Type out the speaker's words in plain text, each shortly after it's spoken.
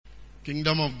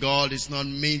Kingdom of God is not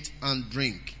meat and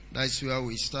drink. That's where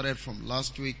we started from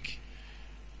last week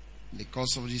in the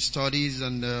course of the studies.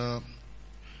 And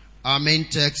our main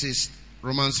text is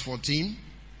Romans 14.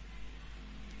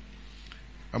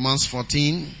 Romans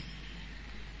 14,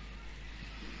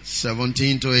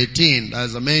 17 to 18.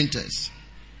 That's the main text.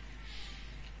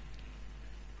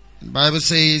 The Bible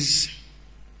says,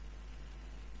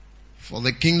 "For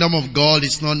the kingdom of God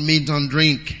is not meat and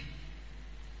drink,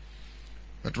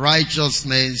 but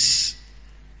righteousness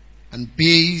and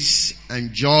peace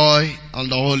and joy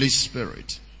and the Holy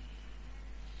Spirit.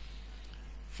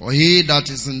 For he that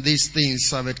is in these things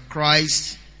serveth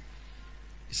Christ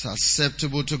is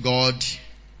acceptable to God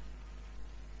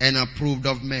and approved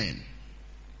of men."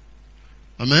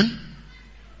 Amen.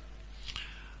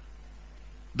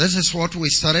 This is what we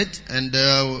started, and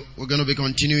we're going to be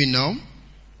continuing now.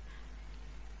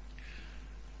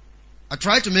 I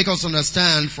try to make us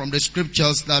understand from the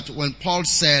scriptures that when Paul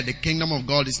said the kingdom of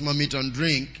God is not meat and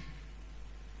drink,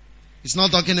 it's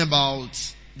not talking about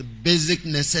the basic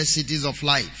necessities of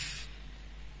life.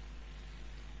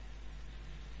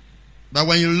 But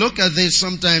when you look at this,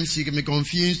 sometimes you can be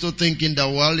confused to thinking that,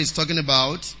 well, it's talking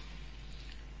about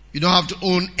you don't have to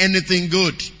own anything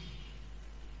good.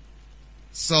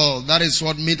 So that is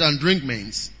what meat and drink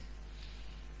means.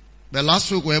 But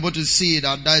last week we were able to see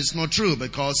that that is not true,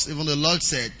 because even the Lord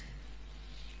said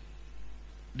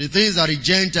the things that the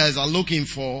Gentiles are looking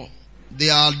for, they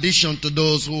are addition to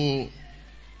those who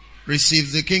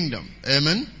receive the kingdom.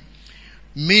 Amen.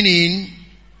 Meaning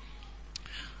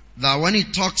that when he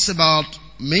talks about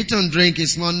meat and drink,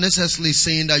 it's not necessarily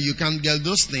saying that you can't get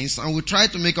those things. And we try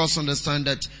to make us understand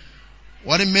that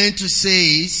what it meant to say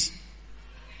is,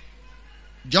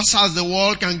 just as the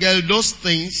world can get those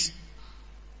things,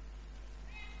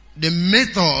 the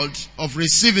method of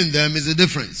receiving them is the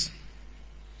difference.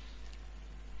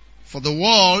 For the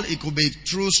world, it could be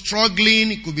through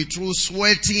struggling, it could be through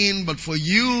sweating, but for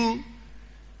you,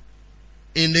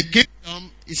 in the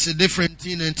kingdom, it's a different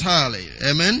thing entirely.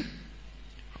 Amen?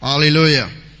 Hallelujah.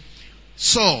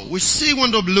 So, we still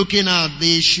want to be looking at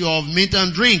the issue of meat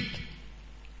and drink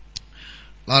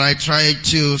that I tried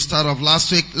to start off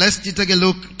last week. Let's take a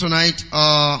look tonight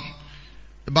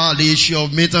about the issue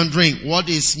of meat and drink. What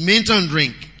is meat and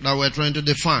drink that we're trying to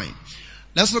define?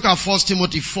 Let's look at 1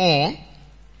 Timothy 4,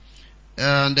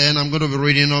 and then I'm going to be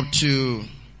reading up to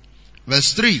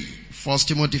verse 3. 1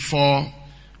 Timothy 4,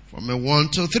 from 1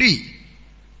 to 3.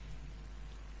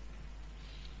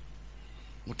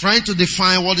 We're trying to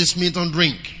define what is meat and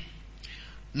drink.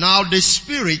 "Now the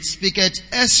Spirit speaketh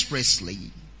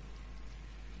expressly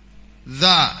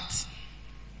that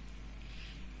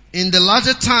in the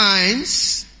latter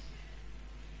times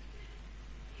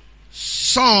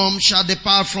some shall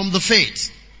depart from the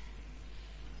faith,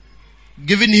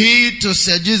 giving heed to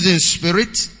seducing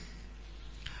spirits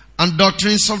and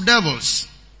doctrines of devils,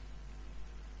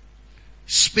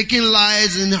 speaking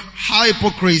lies in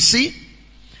hypocrisy,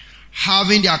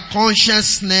 having their conscience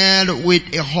snared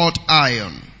with a hot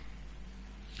iron,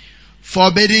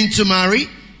 forbidding to marry,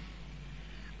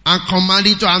 and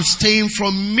commanding to abstain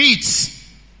from meats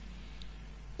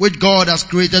which God has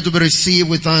created to be received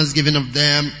with thanksgiving of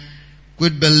them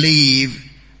which believe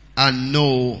and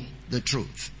know the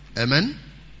truth." Amen.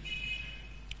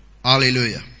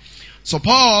 Hallelujah. So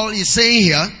Paul is saying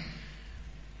here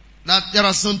that there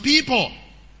are some people,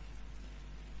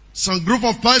 some group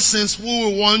of persons who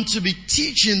will want to be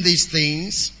teaching these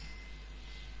things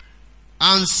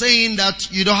and saying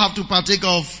that you don't have to partake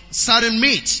of certain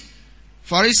meat.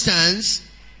 For instance,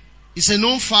 it's a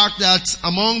known fact that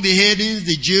among the heathens,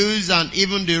 the Jews, and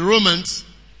even the Romans,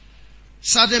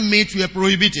 certain meat were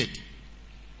prohibited.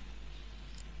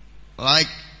 Like,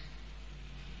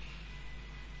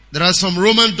 there are some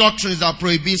Roman doctrines that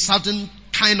prohibit certain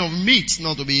kind of meat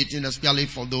not to be eaten, especially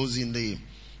for those in the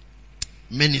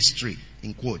ministry,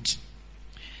 in quote.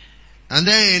 And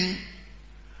then,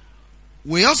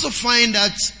 we also find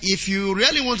that if you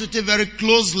really want to take very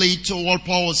closely to what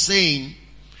Paul was saying,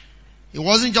 he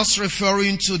wasn't just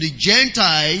referring to the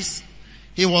Gentiles,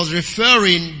 he was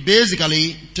referring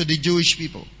basically to the Jewish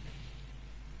people.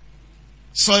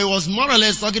 So he was more or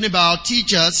less talking about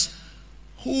teachers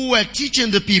who were teaching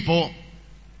the people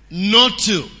not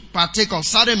to partake of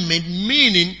certain meat,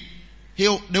 meaning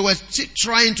they were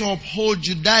trying to uphold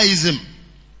Judaism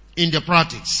in their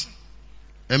practice.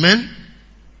 Amen?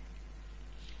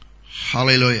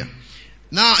 Hallelujah.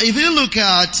 Now, if you look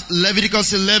at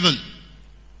Leviticus 11,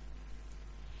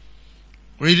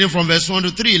 reading from verse 1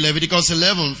 to 3, Leviticus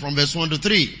 11 from verse 1 to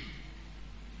 3.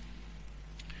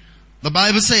 The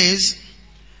Bible says,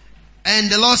 "And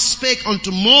the Lord spake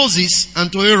unto Moses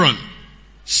and to Aaron,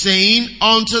 saying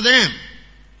unto them,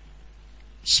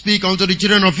 speak unto the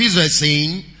children of Israel,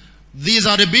 saying, these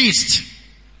are the beasts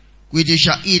which ye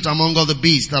shall eat among all the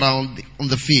beasts that are on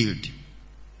the field.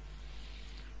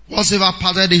 Whatsoever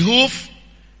parted the hoof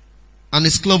and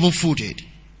is cloven-footed,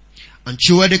 and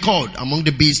chewed the cord among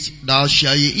the beasts, thou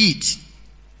shalt ye eat.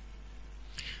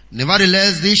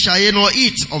 Nevertheless, these shall ye not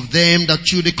eat of them that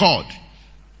chew the cord,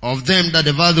 of them that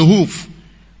devour the hoof,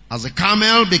 as a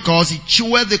camel, because he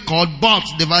cheweth the cord, but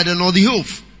divided not the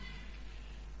hoof.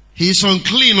 He is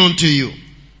unclean unto you.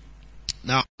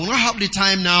 Now, I will not have the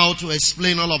time now to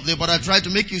explain all of this, but I tried to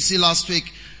make you see last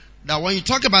week that when you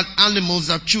talk about animals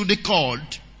that chew the cord,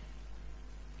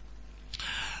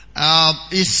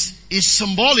 is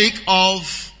symbolic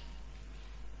of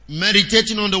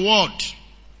meditating on the word.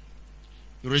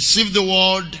 You receive the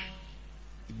word,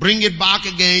 you bring it back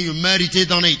again, you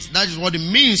meditate on it. That is what it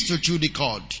means to chew the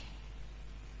cord.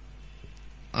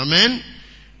 Amen?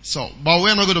 So, but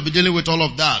we're not going to be dealing with all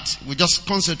of that. We just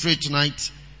concentrate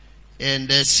tonight and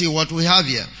see what we have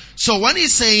here. So when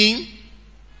he's saying,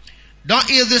 don't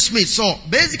eat this meat. So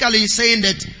basically he's saying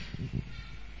that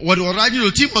what we're writing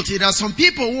to Timothy, there are some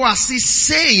people who are still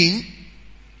saying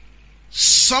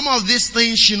some of these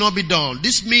things should not be done.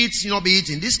 This meat should not be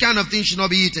eaten. This kind of thing should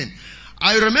not be eaten.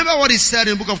 I remember what he said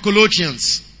in the book of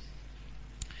Colossians.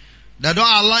 That don't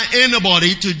allow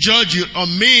anybody to judge you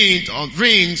on meat or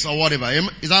drinks or whatever.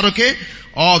 Is that okay?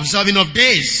 Or observing of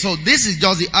days. So this is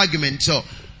just the argument. So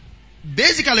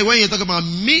basically when you talk about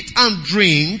meat and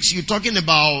drinks, you're talking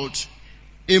about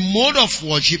a mode of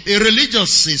worship, a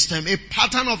religious system, a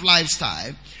pattern of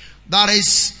lifestyle that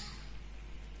is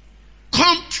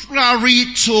contrary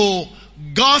to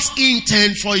God's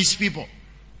intent for His people.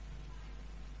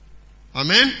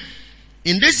 Amen?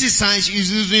 In this instance,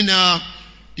 He's using the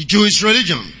Jewish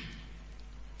religion.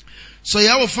 So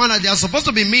here we find that there are supposed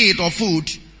to be meat or food,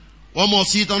 one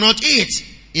must eat or not eat,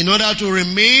 in order to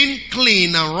remain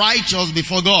clean and righteous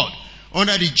before God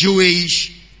under the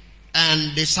Jewish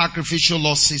and the sacrificial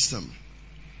law system.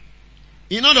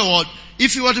 In other words,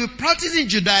 if you were to be practicing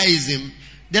Judaism,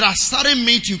 there are certain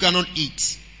meat you cannot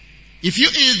eat. If you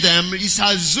eat them, it's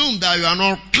assumed that you are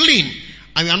not clean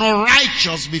and you are not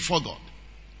righteous before God.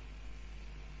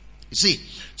 You see,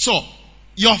 so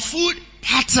your food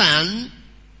pattern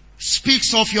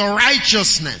speaks of your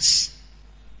righteousness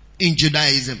in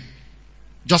Judaism,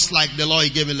 just like the law He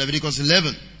gave in Leviticus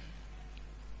 11.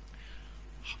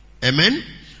 Amen?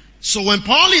 So when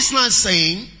Paul is not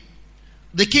saying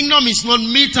the kingdom is not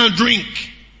meat and drink,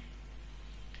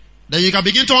 then you can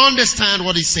begin to understand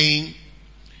what he's saying.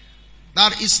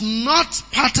 That it's not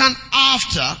patterned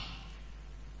after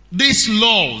these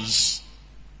laws,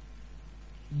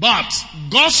 but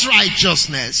God's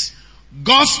righteousness,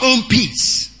 God's own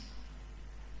peace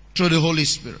through the Holy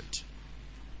Spirit.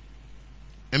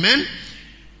 Amen?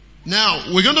 Now,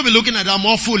 we're going to be looking at that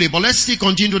more fully, but let's still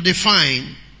continue to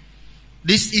define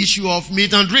this issue of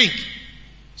meat and drink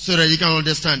so that you can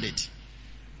understand it.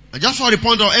 And just for the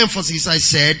point of emphasis, I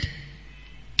said,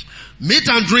 meat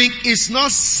and drink is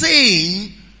not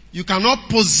saying you cannot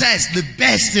possess the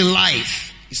best in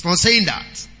life. It's not saying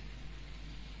that.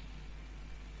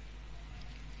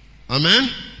 Amen?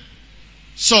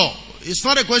 So, it's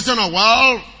not a question of,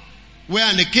 well, we're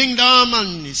in the kingdom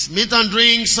and it's meat and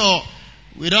drink, so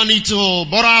we don't need to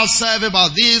bother ourselves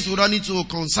about this, we don't need to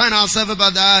concern ourselves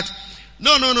about that.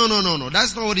 No.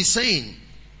 That's not what he's saying.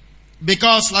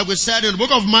 Because like we said in the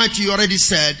book of Matthew, you already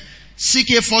said, seek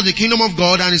ye first the kingdom of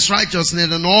God and His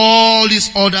righteousness, and all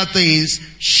these other things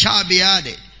shall be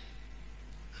added.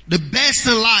 The best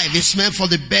in life is meant for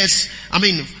the best,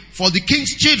 for the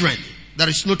king's children. There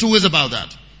is no two ways about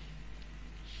that.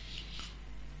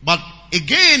 But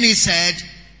again he said,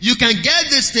 you can get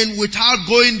this thing without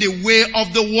going the way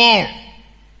of the world.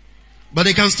 But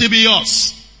it can still be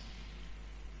yours.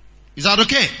 Is that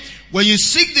okay? When you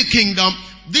seek the kingdom,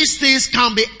 these things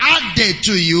can be added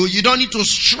to you. You don't need to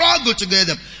struggle to get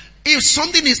them. If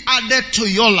something is added to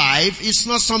your life, it's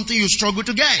not something you struggle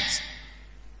to get.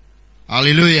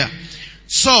 Hallelujah.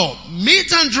 So,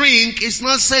 meat and drink is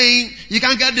not saying you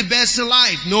can get the best in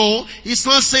life. No, it's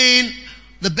not saying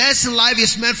the best in life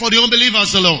is meant for the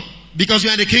unbelievers alone, because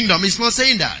you're in the kingdom. It's not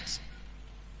saying that.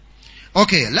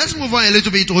 Okay, let's move on a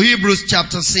little bit to Hebrews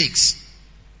chapter 6.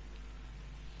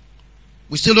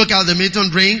 We still look at the meat and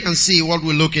drink and see what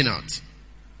we're looking at.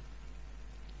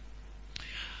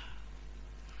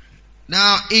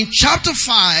 Now, in chapter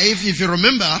 5, if you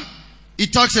remember,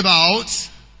 it talks about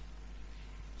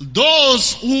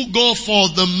those who go for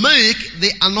the milk,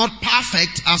 they are not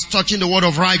perfect as touching the word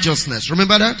of righteousness.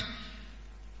 Remember that?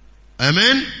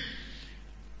 Amen?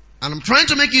 And I'm trying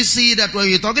to make you see that when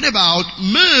you're talking about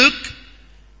milk,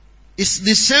 it's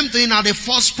the same thing as the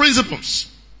first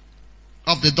principles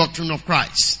of the doctrine of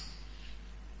Christ.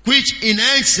 Which in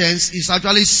essence is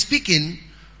actually speaking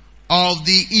of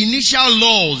the initial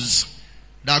laws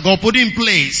that God put in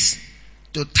place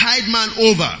to tide man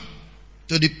over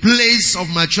to the place of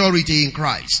maturity in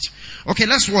Christ. Okay,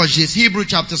 let's watch this. Hebrews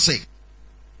chapter 6.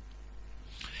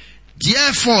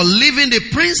 Therefore, leaving the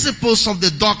principles of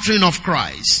the doctrine of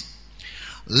Christ,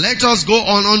 let us go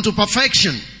on unto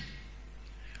perfection,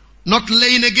 not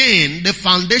laying again the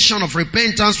foundation of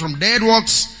repentance from dead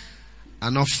works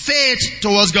and of faith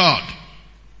towards God.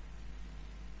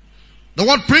 The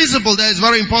word principle there is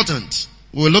very important.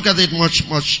 We'll look at it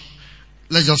much.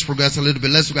 Let's just progress a little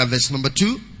bit. Let's look at verse number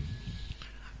 2.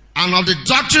 And of the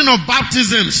doctrine of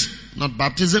baptisms, not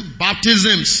baptism,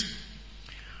 baptisms,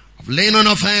 of laying on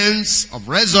of hands, of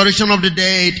resurrection of the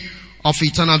dead, of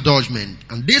eternal judgment.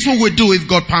 And this we will do if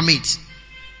God permits.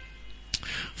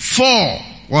 For,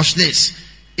 watch this,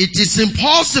 it is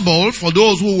impossible for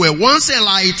those who were once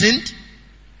enlightened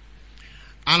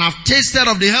and have tasted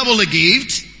of the heavenly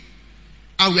gift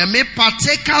and were made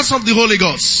partakers of the Holy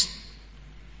Ghost,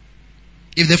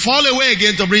 if they fall away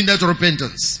again, to bring them to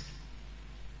repentance.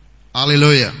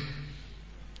 Hallelujah.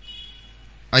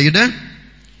 Are you there?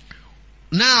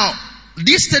 Now,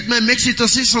 this statement makes you to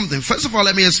see something. First of all,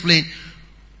 let me explain.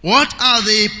 What are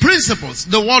the principles?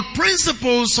 The word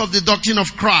principles of the doctrine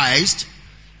of Christ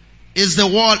is the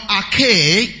word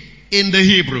arche in the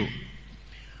Hebrew.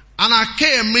 And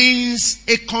arche means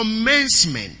a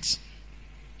commencement,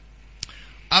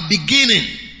 a beginning,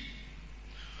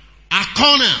 a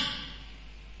corner.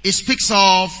 It speaks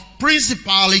of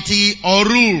principality or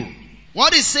rule.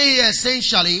 What it says here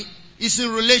essentially is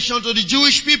in relation to the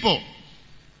Jewish people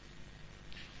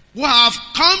who have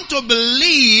come to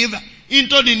believe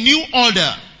into the new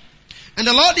order. And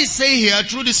the Lord is saying here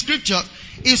through the scripture,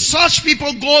 if such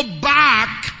people go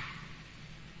back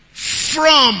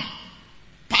from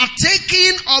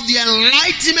partaking of the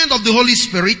enlightenment of the Holy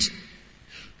Spirit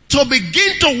to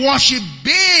begin to worship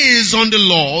based on the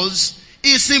laws,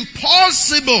 it's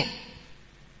impossible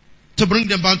to bring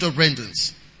them back to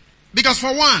repentance. Because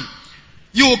for one,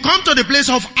 you will come to the place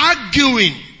of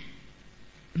arguing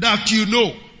that you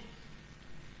know,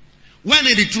 when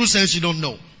in the true sense you don't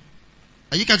know.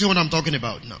 Are you catching what I'm talking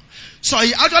about now? So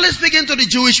he actually speaking to the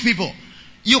Jewish people.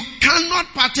 You cannot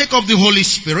partake of the Holy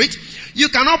Spirit. You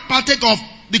cannot partake of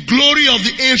the glory of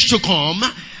the age to come.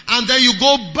 And then you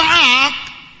go back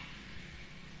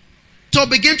to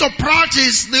begin to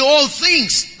practice the old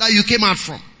things that you came out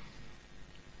from.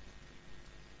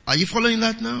 Are you following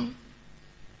that now?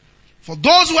 For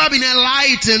those who have been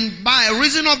enlightened by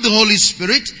reason of the Holy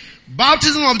Spirit,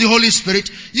 baptism of the Holy Spirit,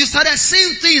 you started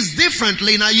seeing things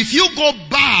differently. Now if you go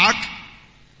back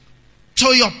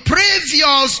to your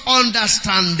previous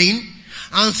understanding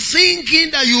and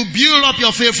thinking that you build up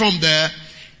your faith from there,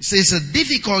 it's a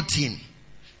difficult thing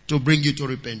to bring you to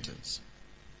repentance.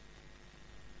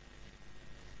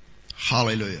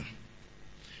 Hallelujah.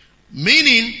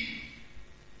 Meaning,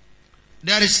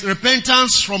 there is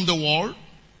repentance from the world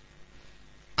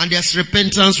and there's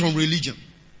repentance from religion.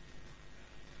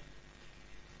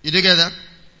 Did you get that?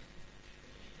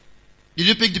 Did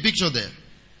you pick the picture there?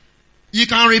 You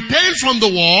can repent from the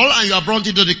world and you are brought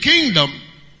into the kingdom.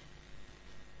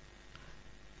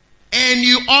 And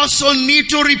you also need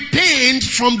to repent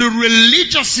from the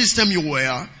religious system you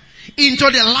were into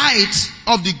the light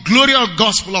of the glorious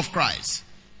gospel of Christ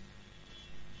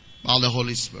by the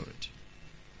Holy Spirit.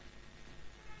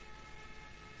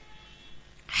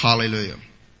 Hallelujah.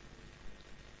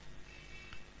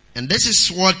 And this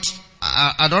is what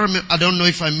I don't know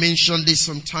if I mentioned this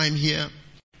sometime here.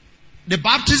 The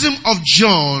baptism of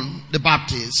John the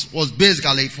Baptist was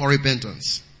basically for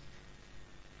repentance.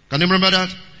 Can you remember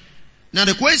that? Now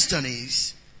the question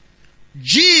is,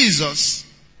 Jesus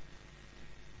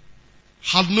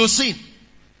had no sin.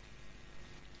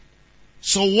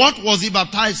 So what was he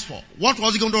baptized for? What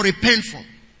was he going to repent from?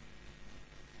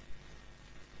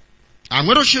 I'm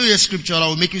going to show you a scripture that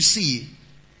will make you see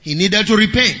he needed to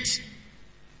repent.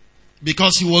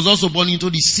 Because he was also born into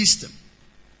the system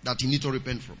that he needed to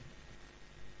repent from.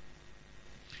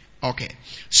 Okay.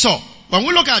 So, when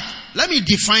we look at, let me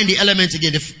define the elements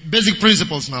again, the basic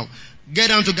principles now. Get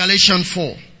down to Galatians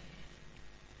 4.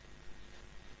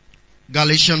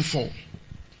 Galatians 4.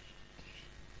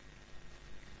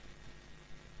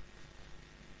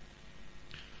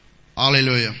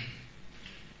 Hallelujah.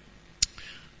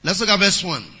 Let's look at verse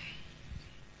 1.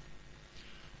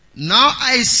 Now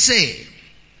I say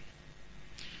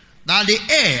that the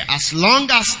heir, as long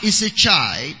as is a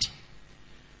child,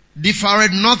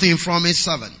 differeth nothing from a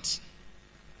servant,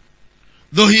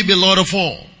 though he be Lord of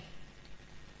all,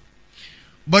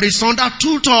 but is under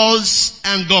tutors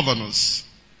and governors,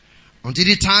 until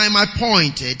the time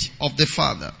appointed of the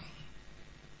Father.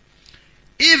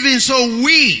 Even so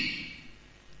we,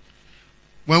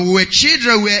 when we were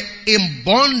children, were in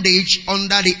bondage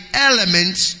under the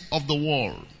elements of the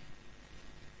world.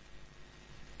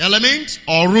 Elements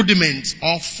or rudiments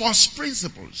or first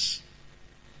principles.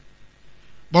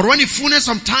 But when the fullness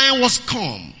of time was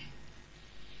come,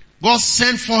 God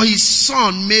sent for his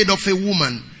Son, made of a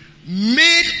woman,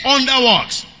 made under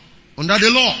what? Under the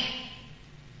law.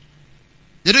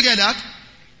 Did you get that?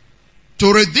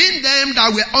 To redeem them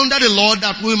that were under the law,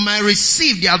 that we might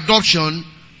receive the adoption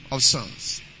of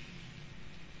sons.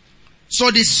 So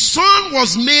the Son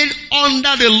was made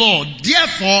under the law.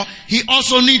 Therefore, he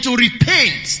also needs to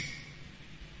repent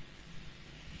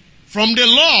from the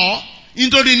law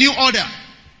into the new order.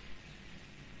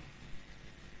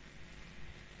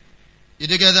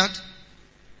 Did you get that?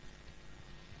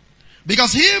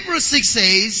 Because Hebrews 6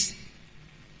 says,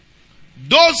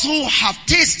 those who have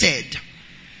tasted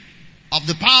of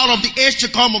the power of the age to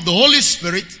come of the Holy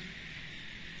Spirit,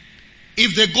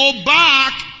 if they go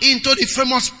back into the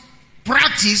famous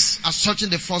practice as such in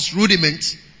the first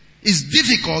rudiment, it's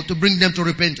difficult to bring them to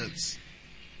repentance.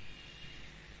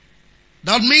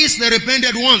 That means they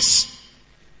repented once.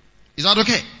 Is that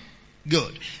okay?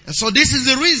 Good. And so this is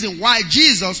the reason why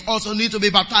Jesus also needs to be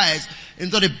baptized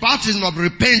into the baptism of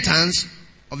repentance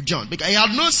of John. Because he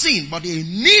had no sin, but he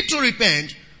need to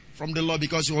repent from the law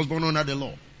because he was born under the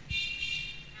law.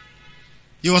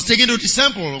 He was taken to the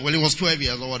temple when he was 12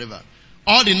 years or whatever.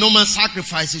 All the normal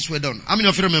sacrifices were done. How many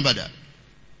of you remember that?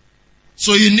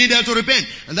 So he needed to repent.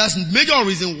 And that's the major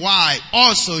reason why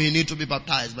also he needed to be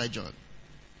baptized by John.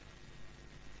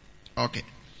 Okay.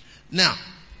 Now,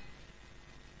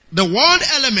 the word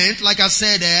element, like I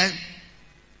said there,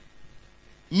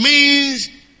 means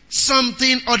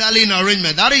something orderly in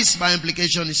arrangement. That is, by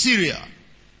implication, Syria.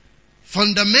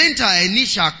 Fundamental,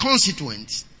 initial,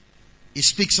 constituent. It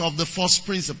speaks of the first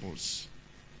principles.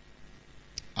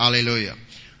 Hallelujah.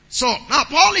 So, now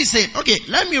Paul is saying, okay,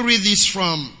 let me read this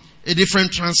from a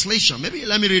different translation. Maybe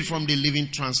let me read from the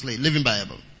Living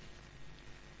Bible.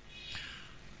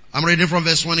 I'm reading from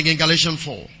verse 1 again, Galatians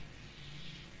 4.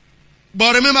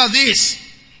 But remember this,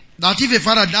 that if a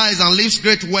father dies and leaves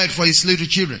great wealth for his little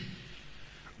children,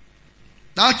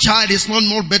 that child is not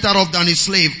more better off than his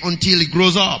slave until he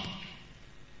grows up.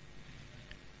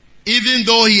 Even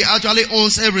though he actually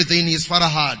owns everything his father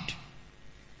had.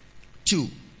 2.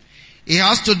 He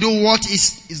has to do what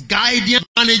his guardian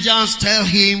managers tell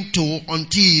him to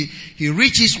until he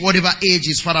reaches whatever age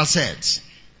his father sets.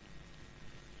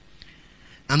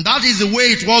 And that is the way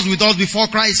it was with us before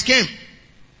Christ came.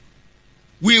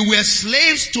 We were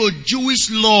slaves to Jewish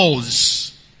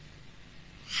laws.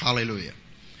 Hallelujah.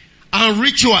 And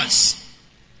rituals.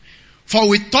 For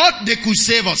we thought they could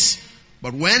save us.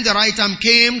 But when the right time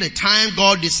came, the time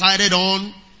God decided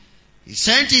on, he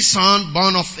sent his Son,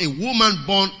 born of a woman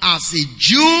born as a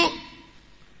Jew,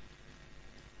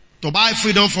 to buy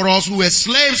freedom for us who were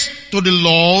slaves to the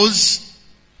laws,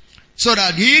 so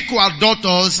that he could adopt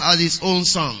us as his own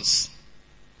sons.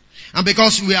 And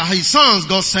because we are his sons,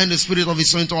 God sent the Spirit of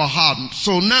his Son into our heart.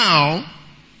 So now,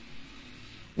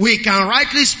 we can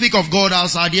rightly speak of God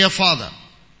as our dear Father.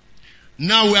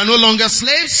 Now we are no longer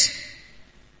slaves,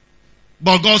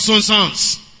 but God's own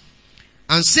sons.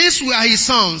 And since we are his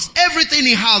sons, everything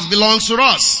he has belongs to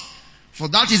us. For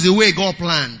that is the way God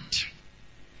planned.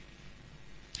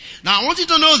 Now I want you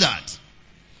to know that.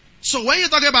 So when you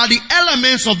talk about the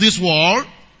elements of this world,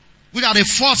 which are the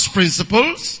first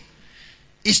principles,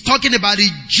 it's talking about the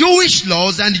Jewish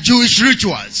laws and the Jewish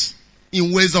rituals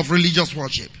in ways of religious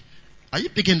worship. Are you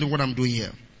picking to what I'm doing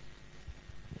here?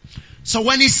 So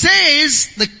when he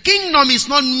says the kingdom is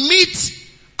not meat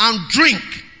and drink,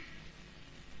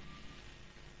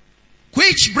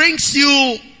 which brings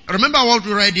you, remember what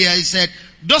we read here, he said,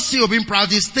 those who have been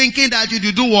practiced thinking that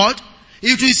you do what?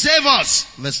 It will save us.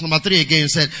 Verse number 3 again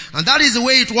said, and that is the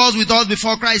way it was with us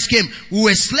before Christ came. We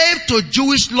were slaves to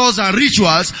Jewish laws and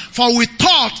rituals, for we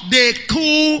thought they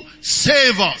could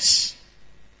save us.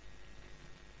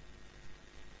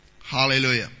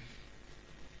 Hallelujah.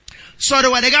 So they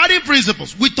were the guiding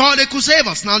principles. We thought they could save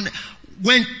us. Now,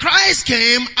 when Christ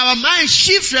came, our mind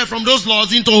shifted from those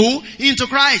laws into who? Into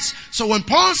Christ. So when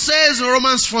Paul says in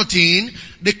Romans 14,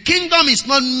 the kingdom is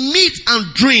not meat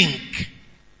and drink.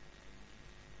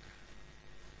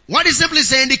 What he's simply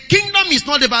saying, the kingdom is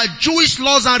not about Jewish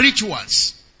laws and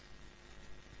rituals.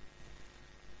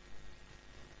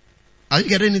 Are you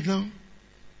getting it now?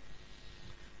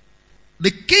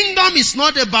 The kingdom is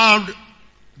not about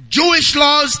Jewish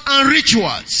laws and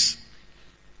rituals,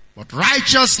 but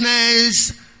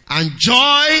righteousness and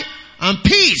joy and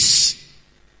peace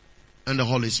and the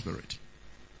Holy Spirit.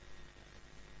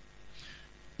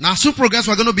 Now, as we progress,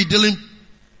 we're going to be dealing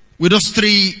with those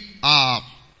three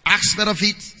aspects of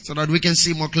it so that we can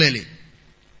see more clearly.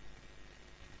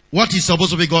 What is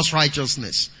supposed to be God's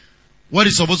righteousness? What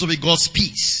is supposed to be God's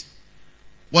peace?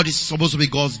 What is supposed to be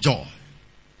God's joy?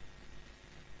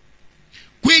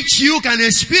 Which you can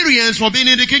experience for being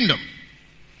in the kingdom.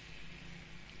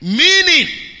 Meaning,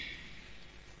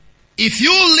 if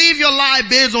you live your life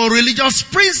based on religious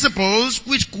principles,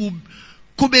 which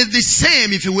could be the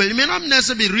same, if you will. It may not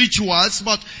necessarily be rituals,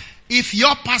 but if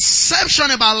your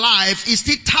perception about life is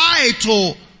still tied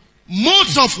to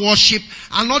modes of worship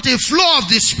and not a flow of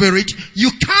the Spirit,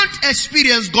 you can't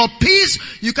experience God's peace,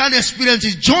 you can't experience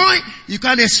His joy, you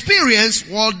can't experience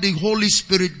what the Holy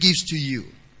Spirit gives to you.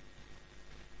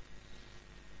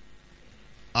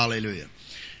 Hallelujah.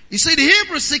 You see, the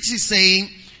Hebrews 6 is saying,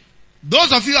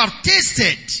 those of you who have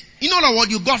tasted, in other words,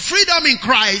 you got freedom in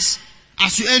Christ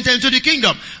as you enter into the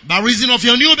kingdom by reason of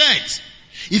your new birth.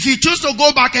 If you choose to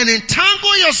go back and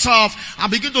entangle yourself and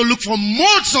begin to look for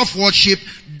modes of worship,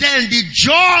 then the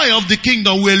joy of the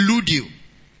kingdom will elude you.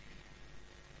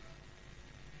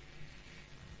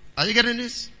 Are you getting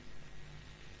this?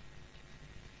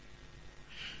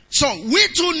 So we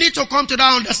too need to come to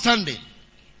that understanding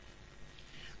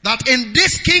that in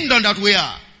this kingdom that we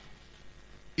are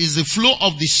is the flow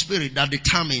of the Spirit that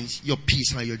determines your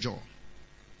peace and your joy.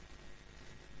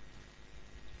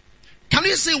 Can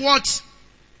you see what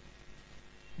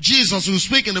Jesus will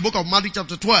speak in the book of Matthew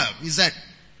chapter 12? He said,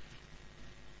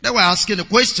 they were asking the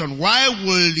question, why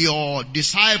will your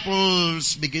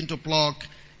disciples begin to pluck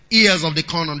ears of the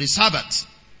corn on the Sabbath?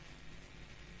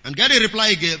 And get a reply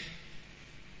he gave.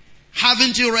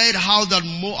 Haven't you read how that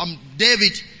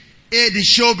David ate the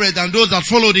showbread and those that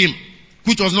followed him,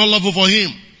 which was not lawful for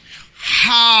him?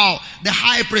 How the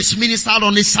high priest ministered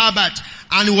on the Sabbath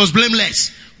and he was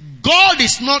blameless. God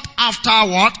is not after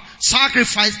what?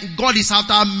 Sacrifice. God is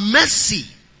after mercy.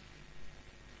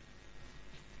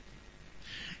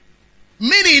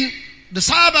 Meaning, the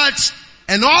Sabbath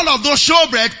and all of those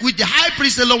showbread which the high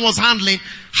priest alone was handling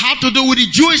had to do with the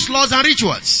Jewish laws and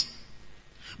rituals.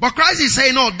 But Christ is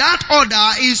saying, no, that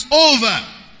order is over.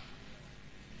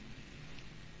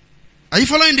 Are you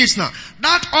following this now?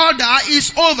 That order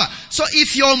is over. So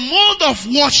if your mode of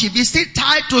worship is still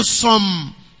tied to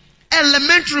some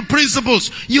elementary principles,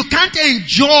 you can't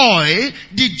enjoy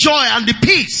the joy and the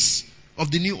peace of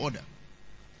the new order.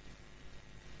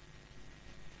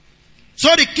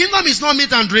 So the kingdom is not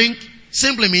meat and drink,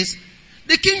 simply means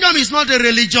the kingdom is not a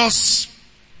religious,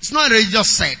 it's not a religious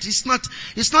sect. It's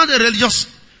not a religious,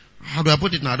 how do I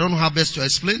put it now? I don't know how best to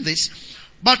explain this.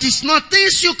 But it's not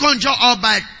things you conjure up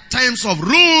by terms of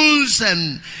rules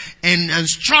and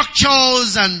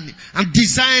structures and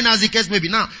design, as the case may be.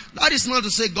 Now, that is not to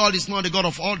say God is not a God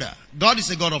of order. God is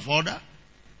a God of order.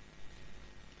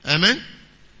 Amen?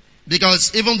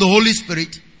 Because even the Holy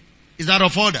Spirit is out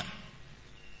of order.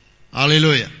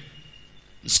 Hallelujah.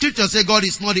 The scriptures say God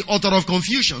is not the author of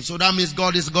confusion, so that means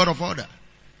God is God of order.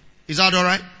 Is that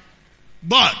alright?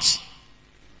 But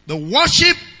the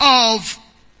worship of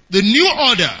the new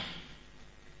order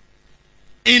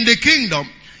in the kingdom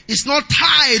is not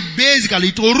tied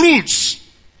basically to rules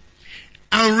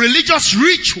and religious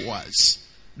rituals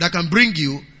that can bring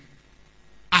you,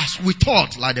 as we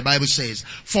thought, like the Bible says,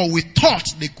 for we thought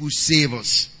they could save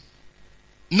us.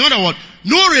 In other words,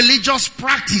 no religious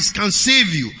practice can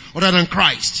save you other than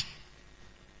Christ.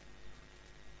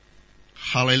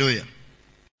 Hallelujah.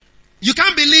 You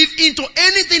can't believe into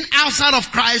anything outside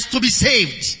of Christ to be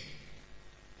saved.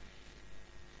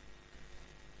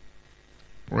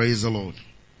 Praise the Lord.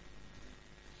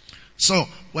 So,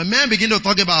 when men begin to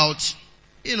talk about,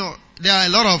 there are a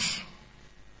lot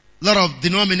of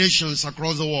denominations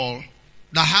across the world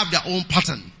that have their own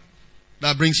pattern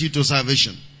that brings you to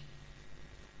salvation.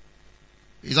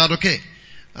 Is that okay?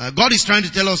 God is trying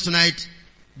to tell us tonight,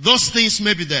 those things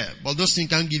may be there, but those things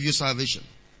can't give you salvation.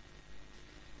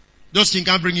 Those things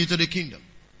can't bring you to the kingdom.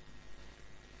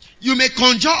 You may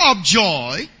conjure up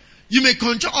joy, you may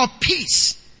conjure up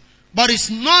peace, but it's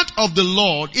not of the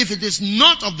Lord. If it is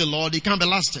not of the Lord, it can't be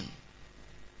lasting.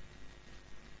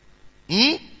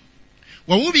 When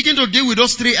we begin to deal with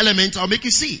those three elements, I'll make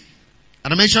you see.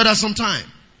 And I'll make sure that sometime.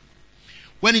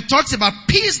 When it talks about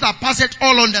peace that passeth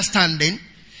all understanding,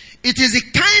 it is the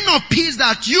kind of peace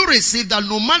that you receive that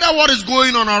no matter what is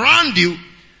going on around you,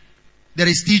 there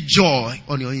is still joy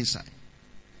on your inside.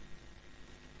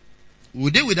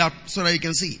 We'll deal with that so that you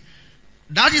can see.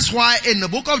 That is why in the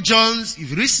book of John, if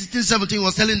you read 16:17, he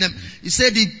was telling them, he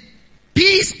said, the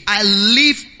peace I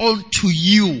leave unto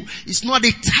you. It's not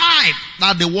the type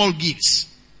that the world gives.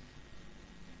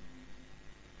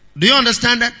 Do you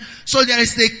understand that? So there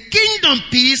is the kingdom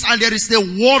peace and there is the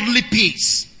worldly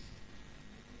peace.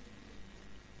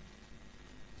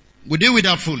 We deal with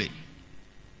that fully.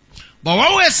 But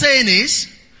what we're saying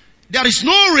is, there is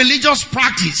no religious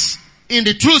practice in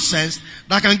the true sense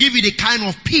that can give you the kind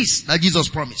of peace that Jesus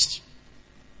promised.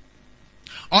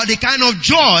 Or the kind of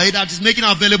joy that is making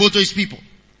available to his people.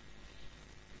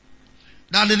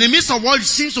 That in the midst of what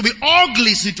seems to be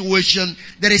ugly situation,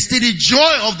 there is still the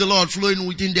joy of the Lord flowing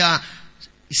within their,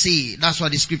 you see, that's why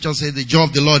the scripture says the joy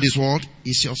of the Lord is what?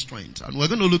 Is your strength. And we're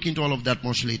going to look into all of that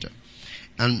much later.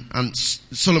 And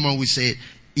Solomon will say,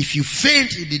 if you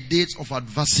faint in the days of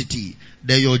adversity,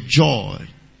 then your joy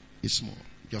is small.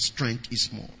 Your strength is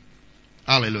small.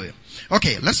 Hallelujah.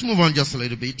 Okay, let's move on just a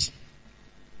little bit.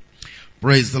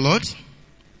 Praise the Lord.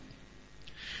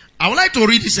 I would like to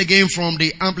read this again from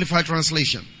the Amplified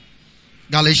Translation.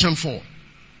 Galatians 4.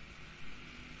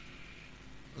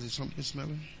 Is it something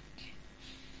smelling?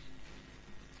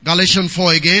 Galatians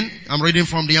 4 again. I'm reading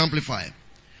from the Amplified.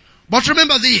 But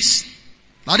remember this,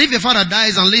 that if a father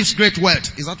dies and leaves great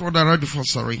wealth, is that what I read before?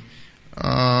 Sorry.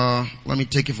 Let me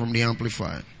take it from the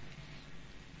Amplified.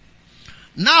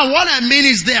 Now what I mean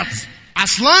is that,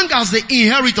 as long as the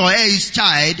inheritor is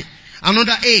child,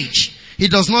 another age, he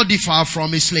does not differ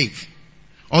from a slave,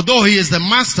 although he is the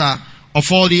master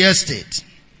of all the estate,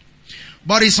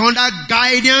 but is under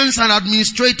guidance and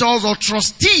administrators or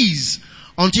trustees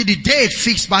until the date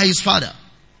fixed by his father.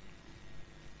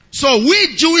 So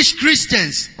we Jewish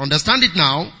Christians, understand it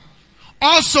now,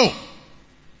 also,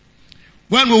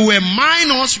 when we were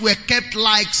minors, we were kept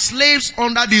like slaves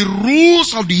under the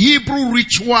rules of the Hebrew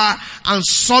ritual and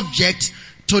subject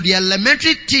to the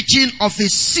elementary teaching of a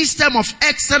system of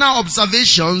external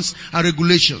observations and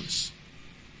regulations.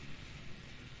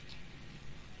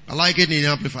 I like it in the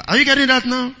Amplified. Are you getting that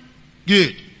now?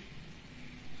 Good.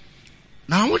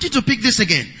 Now I want you to pick this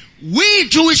again. We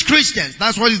Jewish Christians,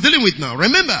 that's what he's dealing with now.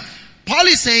 Remember, Paul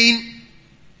is saying,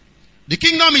 the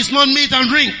kingdom is not meat and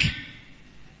drink.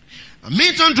 And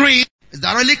meat and drink is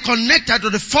directly connected to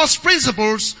the first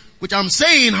principles, which I'm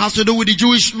saying has to do with the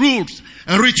Jewish rules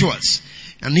and rituals.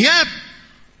 And here,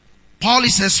 Paul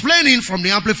is explaining from the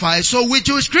Amplified, so we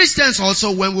Jewish Christians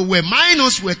also, when we were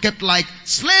minors, we were kept like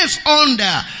slaves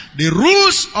under the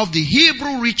rules of the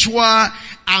Hebrew ritual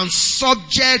and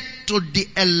subject to the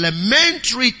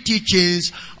elementary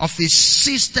teachings of a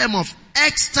system of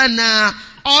external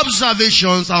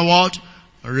observations and what?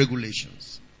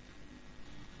 Regulations.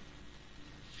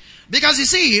 Because you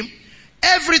see,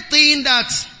 everything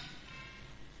that,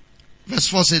 verse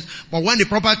 4 says, but when the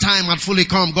proper time had fully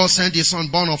come, God sent his son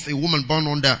born of a woman born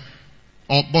under,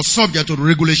 but subject to the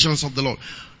regulations of the Lord.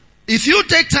 If you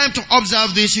take time to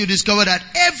observe this, you discover that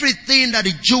everything that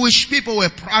the Jewish people were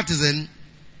practicing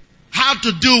had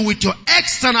to do with your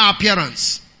external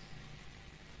appearance.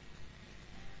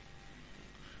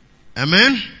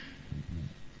 Amen?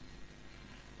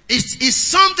 It's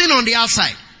something on the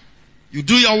outside. You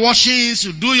do your washings,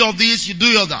 you do your this, you do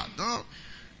your that. No?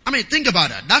 I mean, think about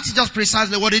that. That's just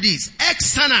precisely what it is.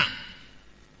 External.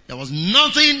 There was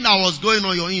nothing that was going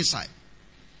on your inside.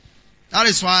 That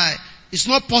is why it's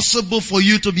not possible for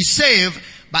you to be saved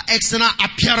by external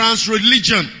appearance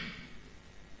religion.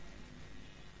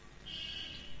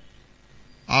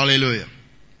 Hallelujah.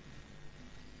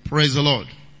 Praise the Lord.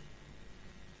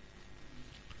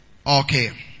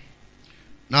 Okay.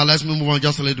 Now let's move on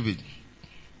just a little bit.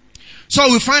 So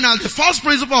we find out the first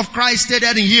principle of Christ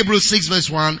stated in Hebrews 6 verse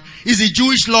 1 is the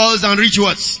Jewish laws and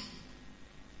rituals.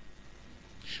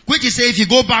 Which is say if you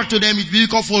go back to them, it will be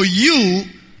difficult for you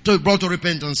to be brought to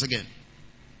repentance again.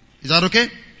 Is that okay?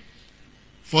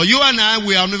 For you and I,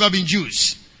 we have never been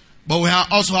Jews. But we have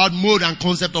also had mode and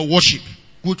concept of worship,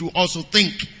 which we also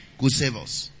think could save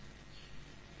us.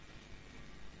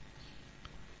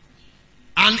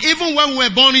 And even when we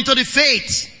were born into the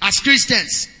faith as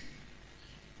Christians,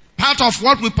 part of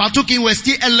what we partook in was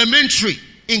still elementary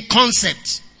in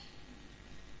concept,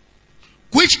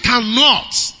 which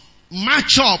cannot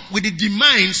match up with the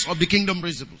demands of the kingdom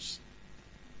principles.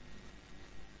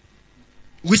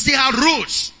 We still have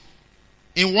roots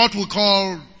in what we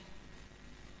call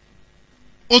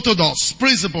orthodox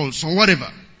principles or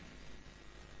whatever.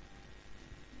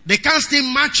 They can't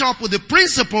still match up with the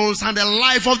principles and the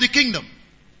life of the kingdom.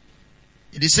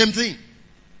 It's the same thing.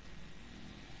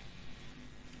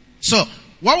 So,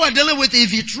 what we're dealing with,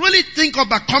 if you truly think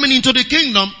about coming into the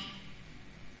kingdom,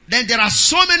 then there are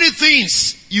so many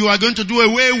things you are going to do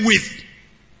away with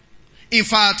In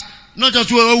fact, not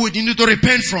just what we need to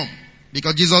repent from,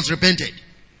 because Jesus repented.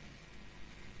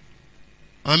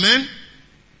 Amen?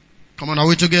 Come on, are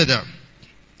we together?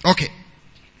 Okay.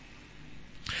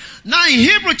 Now in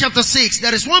Hebrews chapter 6,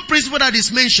 there is one principle that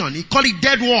is mentioned. He called it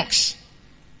dead works.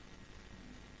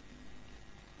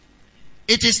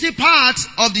 It is still part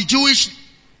of the Jewish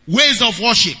ways of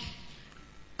worship.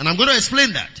 And I'm going to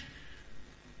explain that.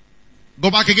 Go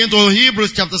back again to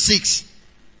Hebrews chapter 6.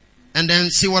 And then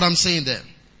see what I'm saying there.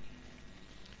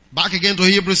 Back again to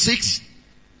Hebrews 6.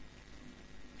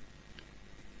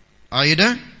 Are you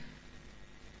there?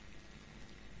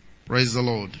 Praise the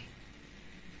Lord.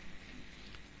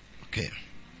 Okay.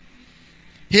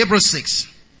 Hebrews 6.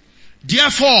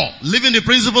 Therefore, leaving the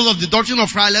principle of the doctrine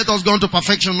of Christ, let us go on to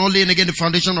perfection, not laying again the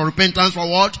foundation of repentance for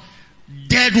what?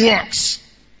 Dead works.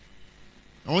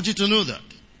 I want you to know that.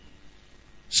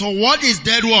 So what is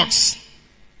dead works?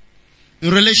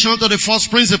 In relation to the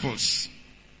first principles.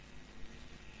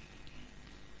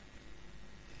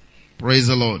 Praise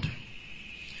the Lord.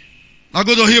 Now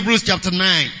go to Hebrews chapter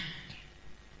 9.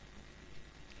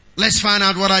 Let's find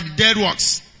out what are the dead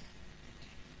works.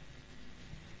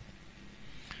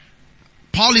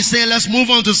 Paul is saying, let's move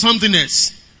on to something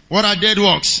else. What are dead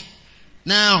works?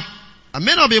 Now, I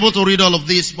may not be able to read all of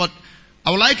this, but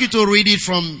I would like you to read it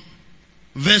from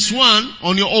verse 1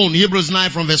 on your own. Hebrews 9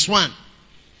 from verse 1.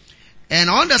 And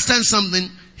I understand something.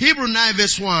 Hebrews 9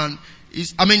 verse 1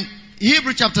 is,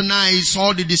 Hebrews chapter 9 is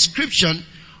all the description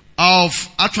of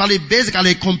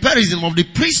basically a comparison of the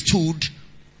priesthood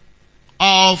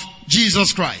of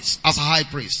Jesus Christ as a high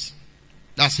priest.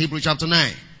 That's Hebrews chapter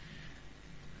 9.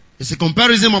 It's a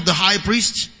comparison of the high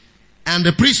priest and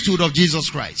the priesthood of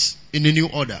Jesus Christ in the new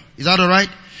order. Is that alright?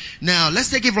 Now, let's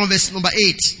take it from verse number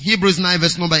 8. Hebrews 9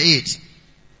 verse number 8.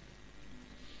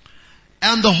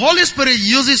 And the Holy Spirit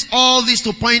uses all this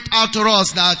to point out to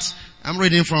us that, I'm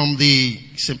reading from the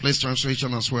Simplest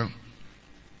Translation as well.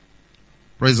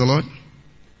 Praise the Lord.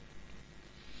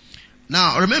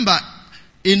 Now, remember,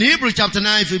 in Hebrews chapter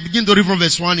 9, if you begin to read from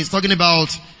verse 1, it's talking about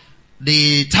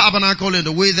the tabernacle in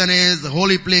the wilderness, the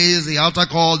holy place, the altar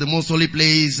call, the most holy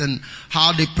place, and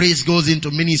how the priest goes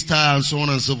into minister and so on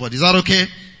and so forth. Is that okay?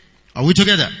 Are we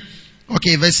together?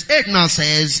 Okay, verse 8 now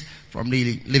says, from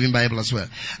the Living Bible as well.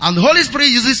 And the Holy Spirit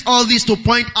uses all this to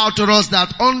point out to us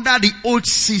that under the old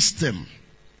system,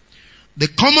 the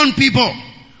common people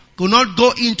could not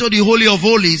go into the Holy of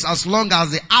Holies as long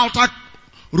as the outer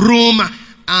room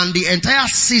and the entire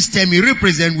system it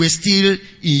represents were still in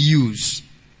use.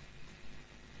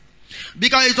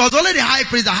 Because it was only the high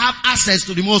priest that have access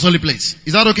to the most holy place.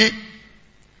 Is that okay?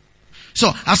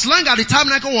 So, as long as the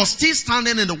tabernacle was still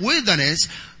standing in the wilderness,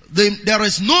 there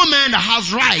is no man that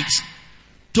has right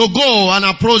to go and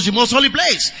approach the most holy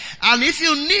place. And if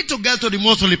you need to get to the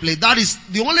most holy place, that is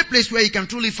the only place where you can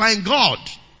truly find God.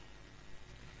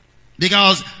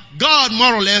 Because God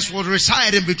more or less was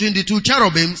residing between the two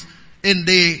cherubims in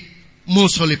the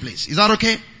most holy place. Is that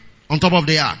okay? On top of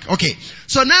the ark. Okay.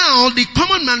 So now the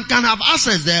common man can have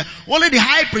access there. Only the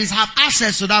high priest have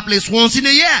access to that place once in a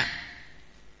year.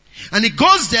 And he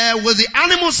goes there with the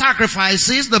animal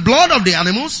sacrifices, the blood of the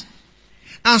animals,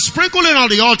 and sprinkling on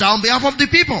the altar on behalf of the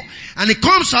people. And he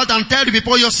comes out and tells the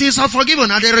people, your sins are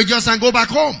forgiven, and they rejoice and go back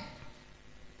home.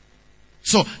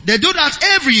 So they do that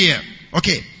every year.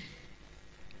 Okay.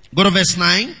 Go to verse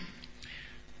 9.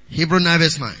 Hebrew 9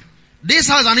 verse 9. This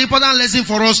has an important lesson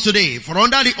for us today. For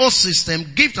under the old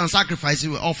system, gifts and sacrifices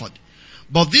were offered.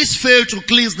 But this failed to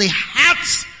cleanse the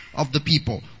hearts of the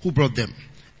people who brought them.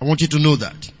 I want you to know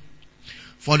that.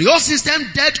 For the old system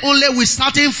dealt only with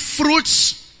certain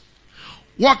fruits.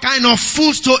 What kind of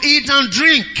foods to eat and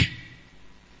drink.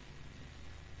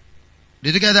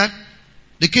 Did you get that?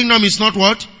 The kingdom is not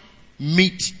what?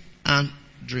 Meat and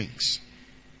drinks.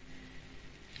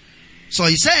 So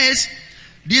he says,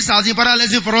 this has an important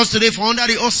lesson for us today. For under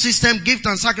the old system, gift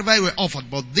and sacrifice were offered.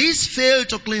 But this failed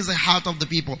to cleanse the heart of the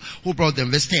people who brought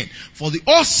them. Verse 10. For the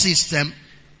old system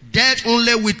dealt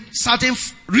only with certain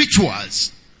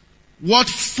rituals. What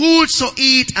foods to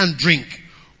eat and drink.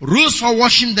 Rules for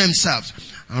washing themselves.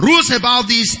 And rules about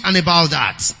this and about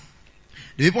that.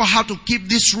 The people had to keep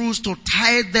these rules to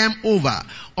tide them over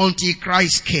until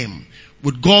Christ came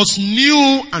with God's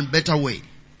new and better way.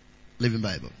 Living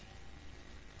Bible.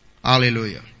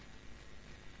 Hallelujah.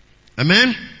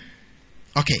 Amen?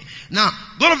 Okay. Now,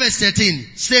 go to verse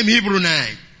 13. Same Hebrew 9.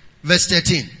 Verse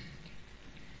 13.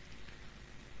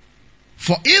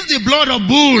 For if the blood of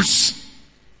bulls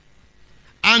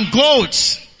and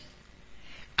goats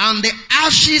and the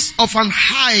ashes of an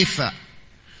heifer,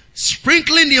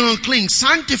 sprinkling the unclean,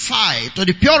 sanctify to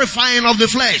the purifying of the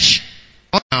flesh.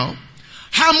 Now,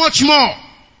 how much more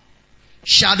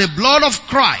shall the blood of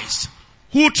Christ,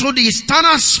 who through the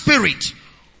eternal Spirit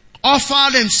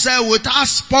offer themselves without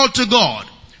spot to God,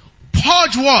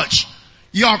 purge what?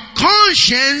 Your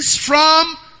conscience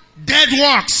from dead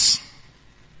works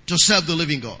to serve the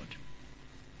living God.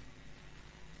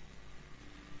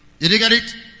 Did you get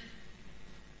it?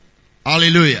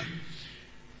 Hallelujah.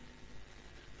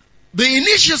 The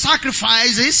initial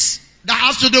sacrifices that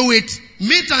has to do with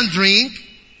meat and drink,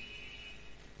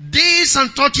 this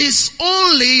and touches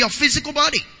only your physical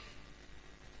body.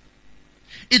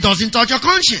 It doesn't touch your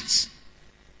conscience.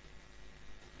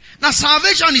 Now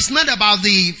salvation is not about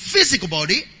the physical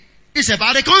body, it's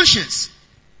about the conscience.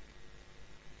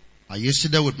 Are you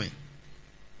still there with me?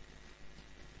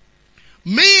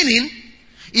 Meaning,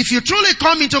 if you truly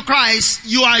come into Christ,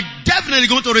 you are definitely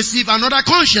going to receive another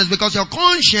conscience, because your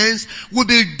conscience will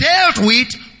be dealt with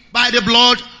by the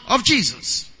blood of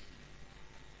Jesus.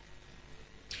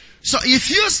 So if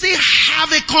you still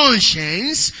have a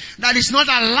conscience that is not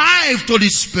alive to the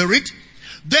Spirit,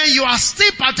 then you are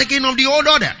still partaking of the old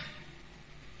order.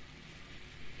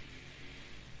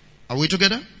 Are we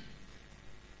together?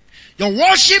 Your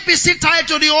worship is still tied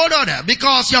to the old order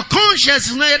because your conscience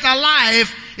is not yet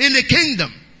alive in the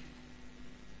kingdom.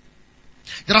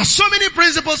 There are so many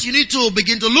principles you need to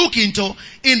begin to look into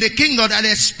in the kingdom that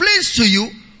explains to you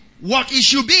what it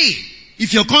should be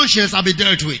if your conscience has been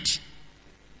dealt with.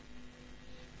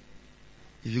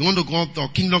 If you want to go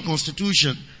to kingdom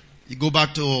constitution, you go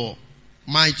back to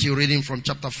Matthew reading from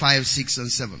chapter 5, 6,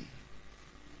 and 7.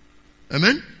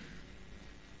 Amen?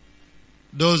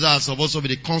 Those are supposed to be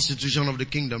the constitution of the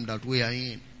kingdom that we are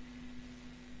in.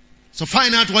 So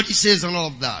find out what it says and all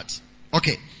of that.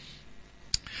 Okay.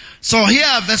 So here,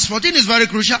 verse 14 is very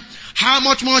crucial. How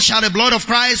much more shall the blood of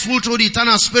Christ, who through the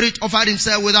eternal Spirit offered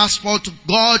himself without spot to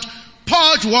God,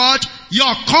 purge what?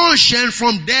 Your conscience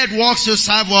from dead works to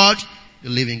serve what? The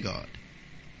living God.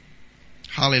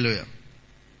 Hallelujah.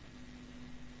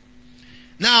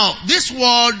 Now, this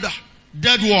word,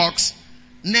 dead works,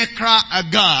 nekra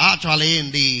aga, actually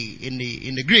in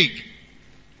the Greek,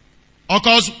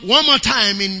 occurs one more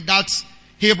time in that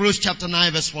Hebrews chapter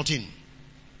 9 verse 14.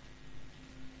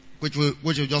 Which we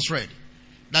just read.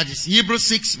 That is Hebrews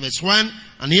 6 verse 1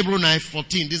 and Hebrews 9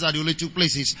 14. These are the only two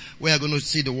places where you're going to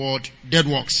see the word dead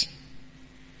works.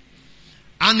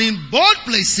 And in both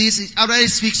places, it already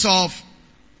speaks of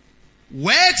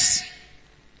works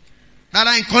that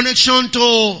are in connection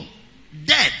to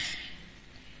death.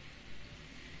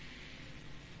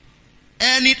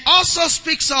 And it also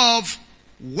speaks of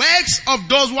works of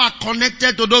those who are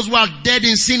connected to those who are dead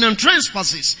in sin and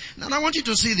trespasses. Now I want you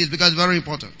to see this because it's very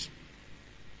important.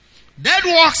 Dead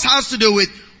works has to do with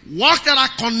works that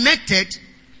are connected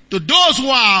to those who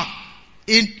are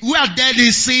dead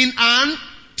in sin and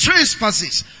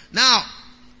trespasses. Now,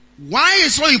 why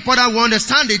it's so important we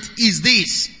understand it is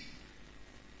this.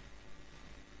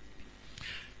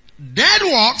 Dead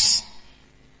works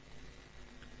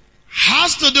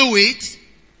has to do with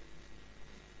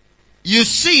you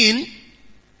sin,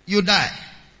 you die.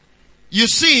 You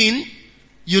sin,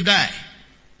 you die.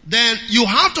 Then you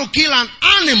have to kill an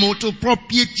animal to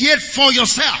propitiate for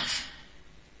yourself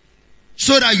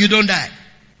so that you don't die.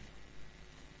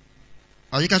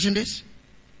 Are you catching this?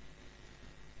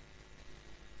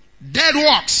 Dead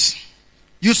works.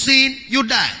 You sin, you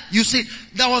die. You see,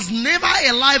 there was never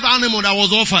a live animal that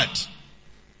was offered.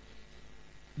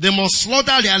 They must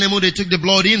slaughter the animal, they took the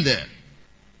blood in there.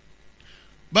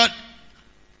 But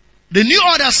the new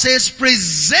order says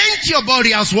present your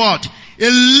body as what? A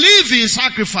living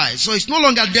sacrifice. So it's no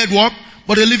longer dead work,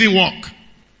 but a living work.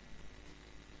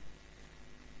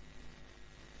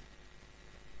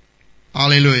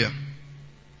 Hallelujah.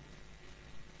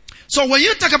 So when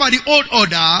you talk about the old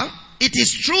order, it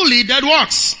is truly dead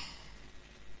works.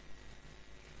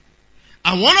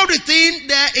 And one of the things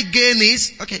there again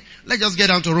is, okay, let's just get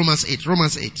down to Romans 8.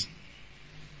 Romans 8.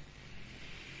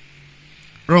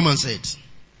 Romans 8.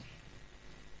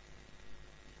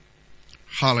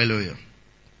 Hallelujah.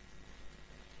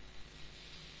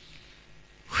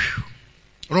 Whew.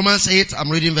 Romans 8,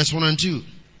 I'm reading verse 1 and 2.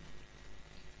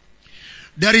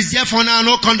 There is therefore now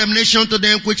no condemnation to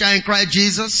them which are in Christ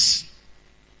Jesus,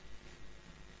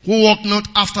 who walk not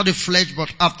after the flesh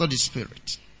but after the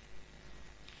Spirit.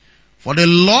 For the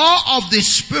law of the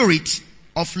Spirit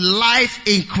of life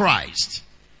in Christ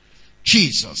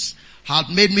Jesus hath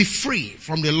made me free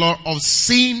from the law of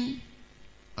sin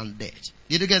and death.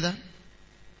 Did you get that?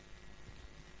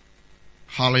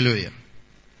 Hallelujah.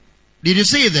 Did you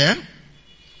see it there?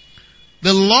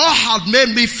 The law hath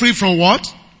made me free from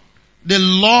what? The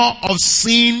law of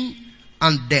sin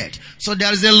and death. So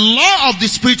there is a law of the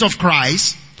Spirit of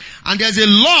Christ, and there is a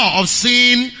law of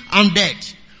sin and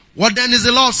death. What then is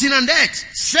the law of sin and death?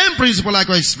 Same principle like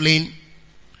I explained.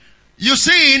 You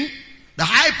sin, the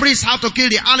high priest have to kill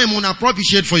the animal and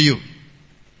propitiate for you.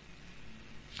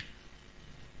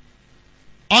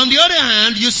 On the other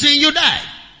hand, you sin, you die.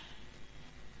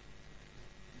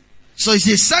 So it's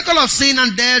a circle of sin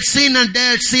and death, sin and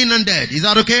death, sin and death. Is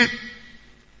that okay?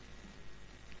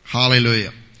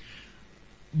 Hallelujah.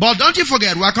 But don't you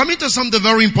forget, we are coming to something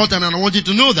very important, and I want you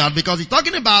to know that, because it's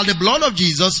talking about the blood of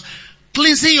Jesus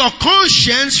cleansing your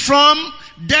conscience from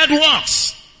dead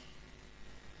works,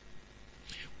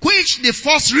 which the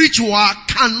first ritual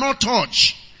cannot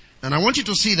touch. And I want you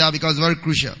to see that because it's very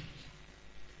crucial.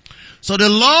 So the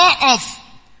law of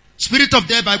spirit of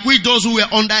death by which those who were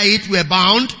under it were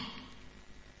bound,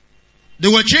 they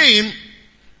were chained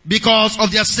because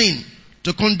of their sin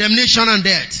to condemnation and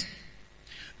death.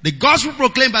 The gospel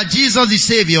proclaimed by Jesus the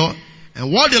Savior,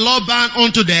 and what the law bound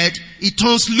unto death, it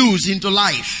turns loose into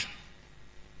life.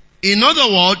 In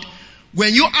other words,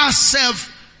 when you accept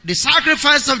the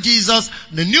sacrifice of Jesus,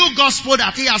 the new gospel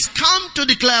that he has come to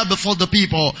declare before the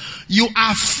people, you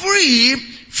are free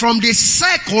from the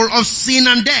circle of sin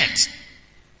and death.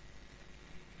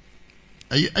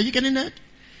 Are you getting that?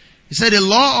 He said the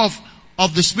law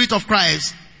of the Spirit of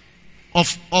Christ,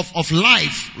 of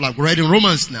life, like we read in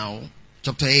Romans now,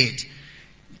 chapter 8,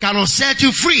 cannot set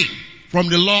you free from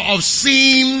the law of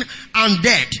sin and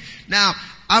death. Now,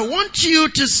 I want you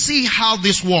to see how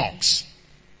this works.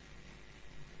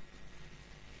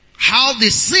 How the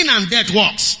sin and death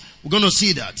works. We're going to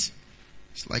see that.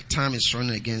 It's like time is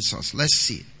running against us. Let's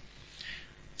see.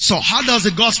 So how does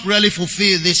the gospel really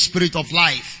fulfill this spirit of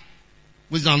life?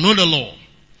 With another law.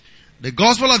 The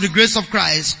gospel of the grace of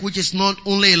Christ, which is not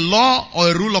only a law or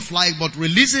a rule of life, but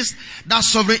releases that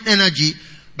sovereign energy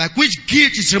by which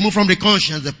guilt is removed from the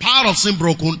conscience, the power of sin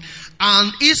broken,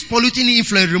 and its polluting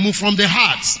influence removed from the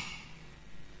hearts.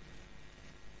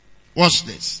 Watch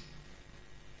this.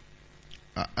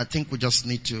 I think we just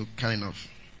need to kind of,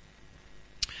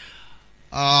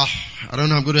 I don't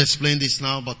know how I'm going to explain this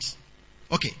now, but,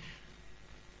 okay.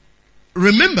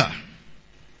 Remember,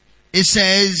 it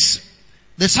says,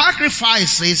 the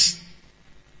sacrifices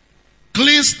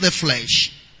cleanse the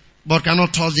flesh, but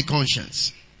cannot touch the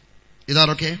conscience. Is that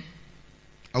okay?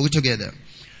 Are we together?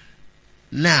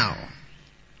 Now,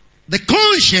 the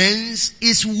conscience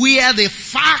is where the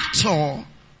factor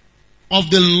of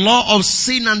the law of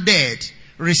sin and death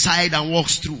reside and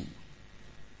walks through.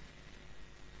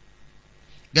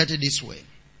 Get it this way.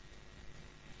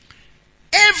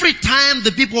 Every time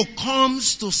the people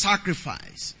comes to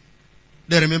sacrifice,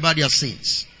 they remember their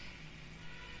sins.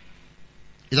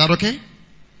 Is that okay?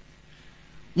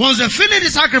 Once they finish the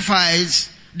sacrifice,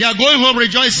 they are going home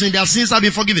rejoicing their sins have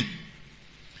been forgiven.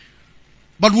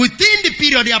 But within the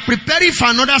period, they are preparing for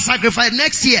another sacrifice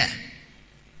next year.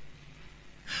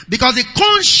 Because the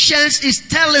conscience is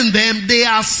telling them they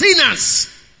are sinners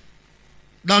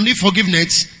that need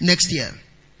forgiveness next year.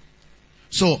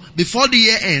 So, before the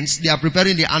year ends, they are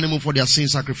preparing the animal for their sin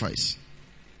sacrifice.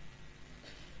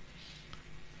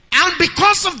 And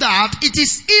because of that, it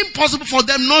is impossible for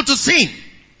them not to sin.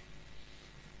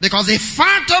 Because the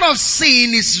factor of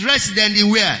sin is resident in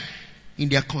where? In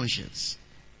their conscience.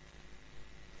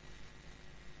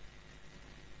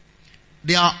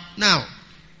 They are, now,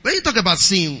 when you talk about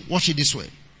sin, watch it this way.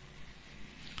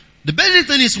 The basic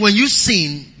thing is when you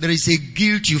sin, there is a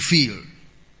guilt you feel.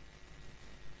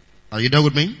 Are you there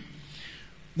with me?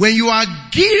 When you are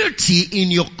guilty in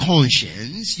your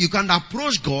conscience, you can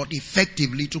approach God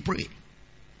effectively to pray.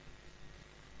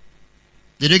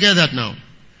 Did you get that now?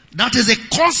 That is a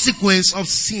consequence of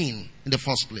sin in the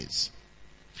first place.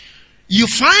 You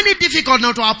find it difficult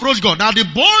now to approach God. Now the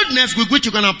boldness with which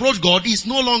you can approach God is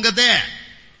no longer there.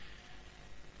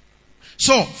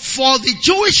 So, for the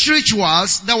Jewish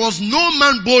rituals, there was no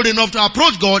man bold enough to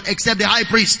approach God except the high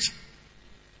priest.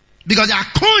 Because their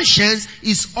conscience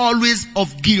is always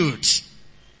of guilt.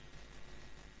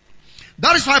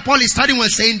 That is why Paul is starting with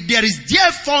saying, there is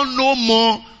therefore no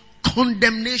more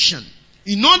condemnation.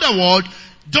 In other words,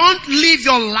 don't live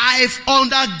your life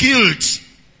under guilt.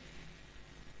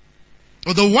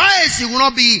 Otherwise, you will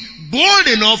not be bold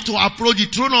enough to approach the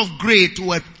throne of grace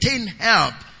to obtain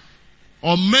help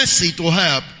or mercy to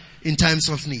help in times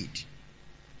of need.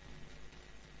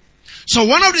 So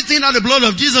one of the things that the blood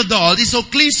of Jesus does is to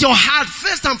cleanse your heart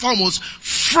first and foremost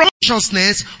from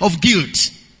consciousness of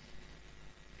guilt.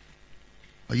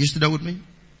 Are you still there with me?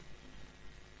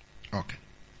 Okay.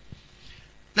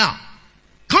 Now,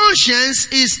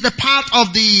 conscience is the part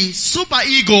of the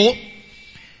superego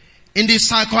in the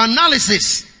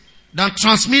psychoanalysis that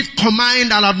transmit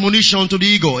command and admonition to the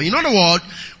ego. In other words,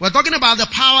 we're talking about the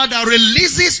power that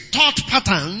releases thought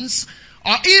patterns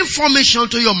or information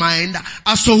to your mind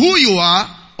as to who you are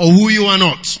or who you are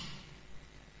not.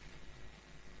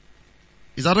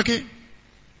 Is that okay?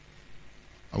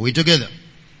 Are we together?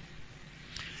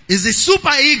 Is the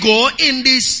superego in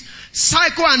this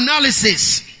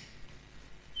psychoanalysis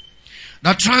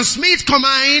that transmits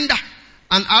command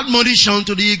and admonition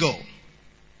to the ego.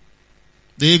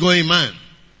 The ego in man.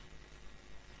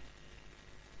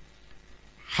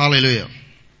 Hallelujah.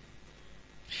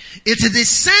 It is the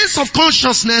sense of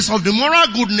consciousness of the moral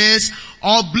goodness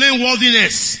or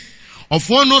blameworthiness of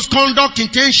one's conduct,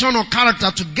 intention, or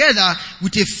character together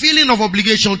with a feeling of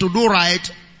obligation to do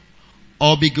right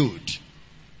or be good.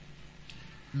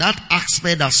 That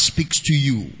aspect that speaks to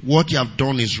you, what you have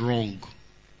done is wrong.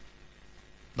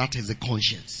 That is the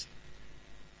conscience.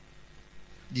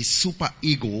 The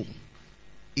superego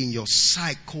in your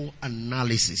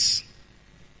psychoanalysis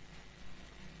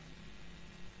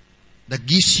that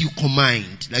gives you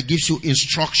command, that gives you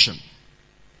instruction.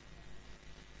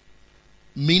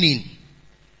 Meaning,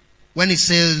 when it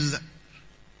says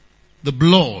the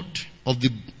blood of the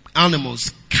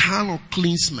animals cannot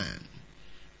cleanse man,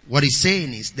 what it's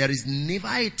saying is there is never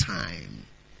a time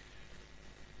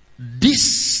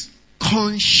this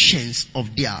conscience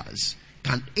of theirs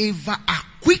can ever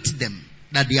acquit them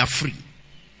that they are free.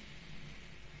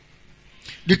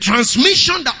 The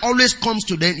transmission that always comes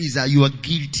to them is that you are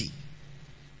guilty.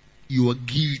 You are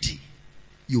guilty.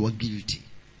 You are guilty.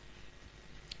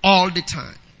 All the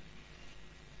time.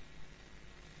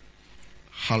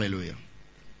 Hallelujah.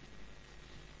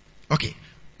 Okay.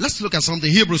 Let's look at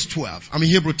something. Hebrew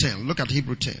 10. Look at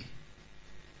Hebrew 10.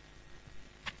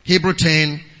 Hebrew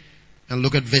 10 and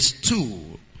look at verse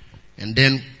 2 and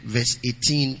then verse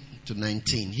 18 to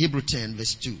 19. Hebrew 10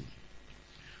 verse 2.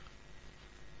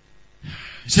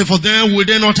 Say, for them will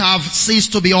they not have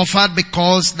ceased to be offered,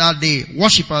 because that the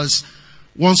worshippers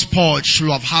once purged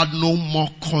should have had no more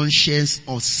conscience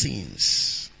of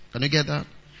sins. Can you get that?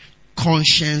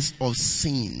 Conscience of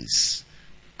sins.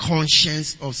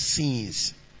 Conscience of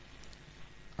sins.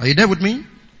 Are you there with me?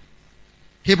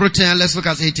 Hebrew 10, let's look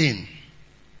at 18.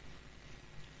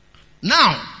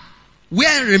 Now,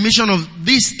 where remission of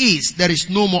this is, there is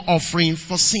no more offering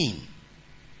for sin.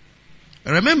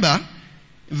 Remember,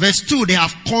 verse 2, they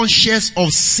have conscience of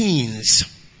sins.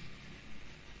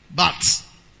 But,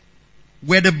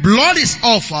 where the blood is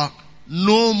offered,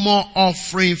 no more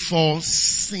offering for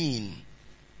sin.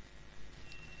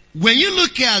 When you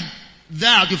look at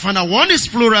that, you find out one is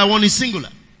plural, one is singular.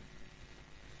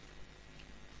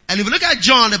 And if you look at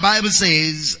John, the Bible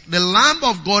says, the Lamb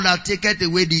of God that taketh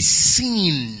away the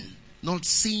sin, not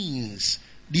sins,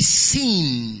 the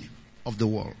sin of the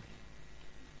world.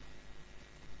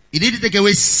 He didn't take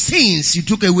away sins, he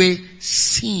took away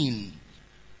sin.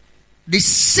 The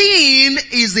sin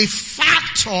is the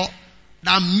factor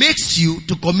that makes you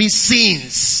to commit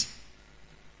sins.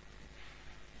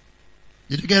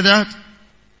 Did you get that?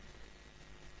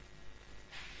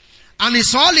 And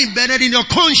it's all embedded in your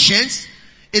conscience.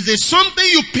 Is it something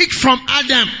you picked from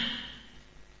Adam?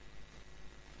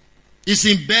 It's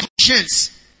in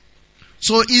conscience.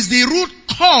 So it's the root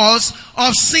cause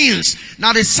of sins.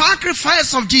 Now the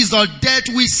sacrifice of Jesus dealt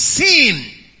with sin,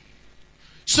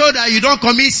 so that you don't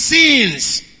commit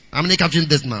sins. How many capturing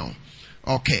this now?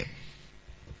 Okay.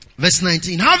 Verse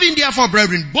 19. Having therefore,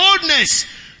 brethren, boldness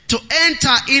to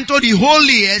enter into the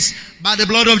holiest by the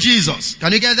blood of Jesus.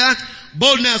 Can you get that?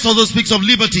 Boldness also speaks of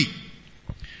liberty.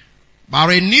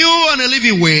 By a new and a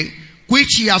living way,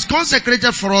 which he has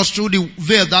consecrated for us through the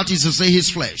veil, that is to say, his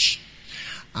flesh.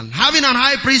 And having an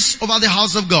high priest over the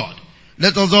house of God,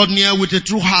 let us draw near with a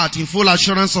true heart in full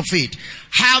assurance of faith,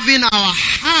 having our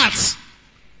hearts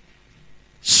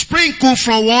sprinkled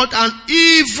from what? An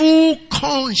evil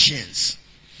conscience.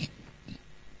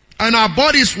 And our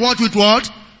bodies washed with what?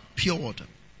 Pure water.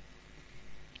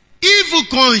 Evil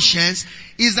conscience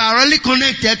is directly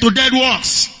connected to dead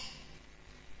works.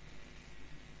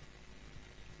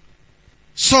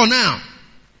 So now,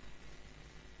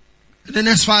 in the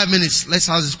next 5 minutes, let's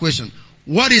ask this question.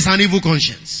 What is an evil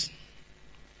conscience?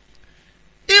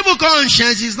 Evil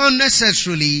conscience is not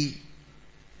necessarily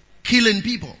killing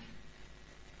people.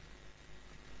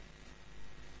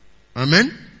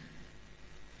 Amen?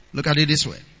 Look at it this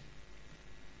way.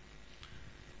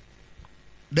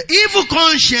 The evil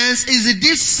conscience is a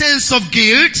deep sense of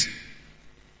guilt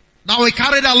that we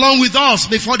carried along with us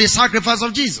before the sacrifice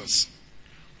of Jesus,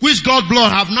 which God's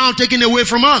blood have now taken away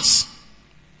from us.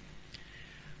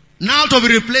 Now to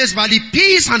be replaced by the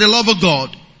peace and the love of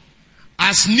God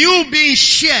as new being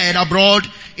shared abroad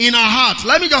in our hearts.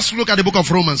 Let me just look at the book of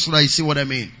Romans so that you see what I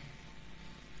mean.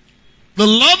 The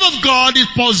love of God is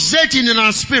possessing in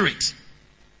our spirit.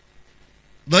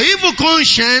 The evil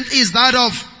conscience is that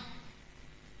of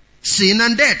sin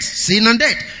and death. Sin and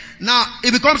death. Now,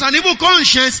 it becomes an evil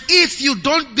conscience if you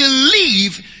don't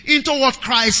believe into what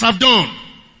Christ have done.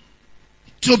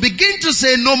 To begin to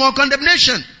say no more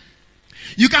condemnation.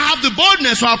 You can have the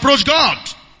boldness to approach God.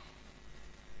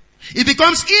 It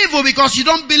becomes evil because you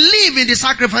don't believe in the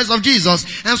sacrifice of Jesus.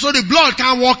 And so the blood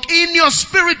can walk in your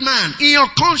spirit man, in your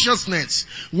consciousness.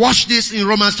 Watch this in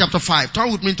Romans chapter 5.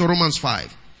 Turn with me to Romans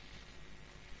 5.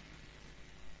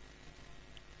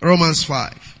 Romans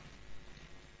 5.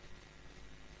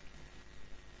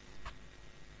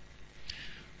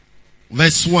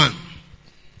 Verse 1.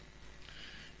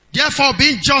 Therefore,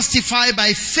 being justified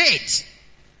by faith,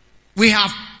 we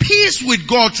have peace with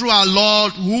God through our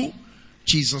Lord, who?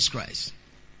 Jesus Christ.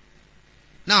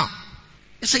 Now,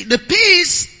 you see, the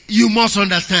peace you must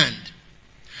understand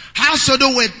has to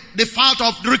do with the fact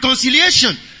of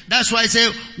reconciliation. That's why I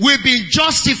say we've been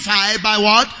justified by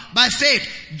what? By faith.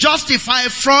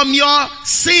 Justified from your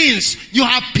sins. You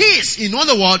have peace. In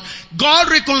other words, God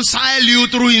reconciled you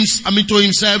to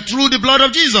himself through the blood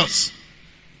of Jesus.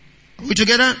 Are we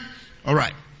together?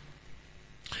 Alright.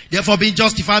 Therefore, being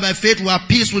justified by faith, we have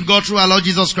peace with God through our Lord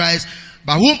Jesus Christ,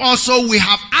 by whom also we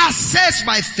have access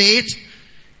by faith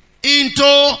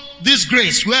into this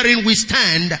grace wherein we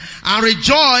stand and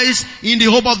rejoice in the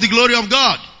hope of the glory of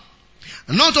God.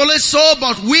 And not only so,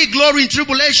 but we glory in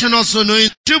tribulation also, knowing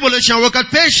tribulation worketh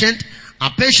patient,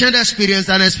 and patient experience,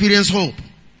 and experience hope.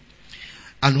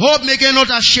 And hope maketh not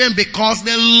ashamed, because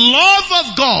the love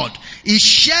of God is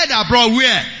shed abroad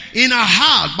where? In our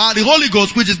heart by the Holy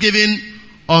Ghost, which is given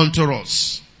unto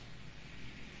us.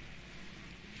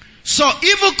 So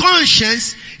evil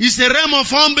conscience is the realm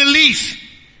of unbelief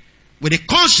with the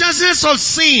consciousness of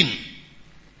sin.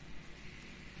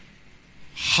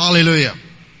 Hallelujah.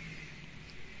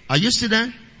 Are you still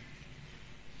there?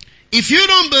 If you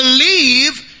don't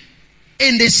believe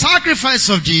in the sacrifice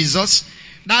of Jesus,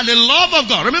 that the love of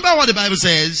God, remember what the Bible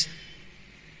says,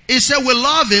 it said we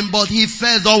love him, but he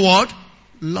felt the what?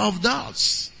 Loved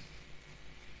us.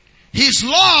 His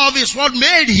love is what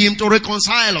made him to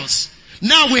reconcile us.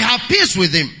 Now we have peace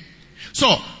with him.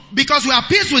 So, because we have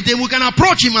peace with him, we can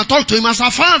approach him and talk to him as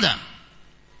our Father.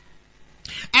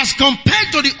 As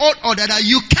compared to the old order that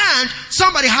you can't,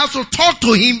 somebody has to talk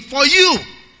to him for you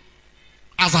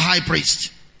as a high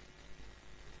priest.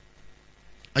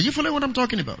 Are you following what I'm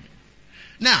talking about?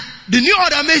 Now, the new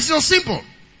order makes it so simple.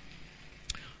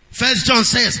 First John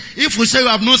says, if we say we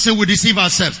have no sin, we deceive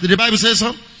ourselves. Did the Bible say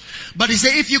so? But he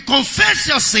said, if you confess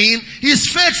your sin, he is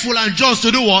faithful and just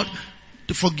to do what?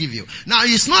 To forgive you. Now,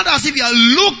 it's not as if you are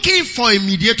looking for a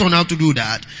mediator now to do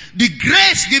that. The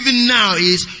grace given now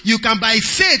is you can by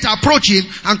faith approach him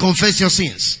and confess your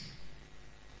sins.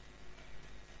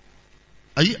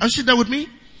 Are you there with me?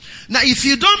 Now, if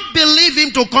you don't believe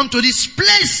him to come to this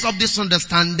place of this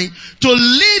understanding, to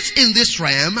live in this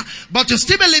realm, but to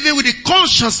still be living with the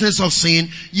consciousness of sin,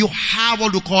 you have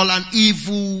what we call an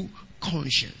evil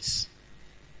conscience.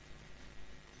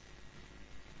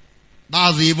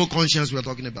 That's the evil conscience we're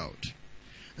talking about.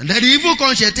 And that evil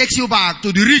conscience takes you back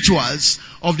to the rituals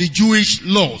of the Jewish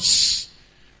laws.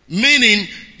 Meaning,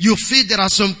 you feel there are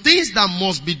some things that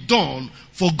must be done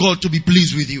for God to be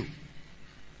pleased with you.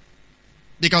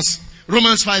 Because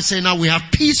Romans 5 says now we have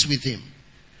peace with him.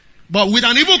 But with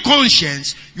an evil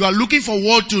conscience, you are looking for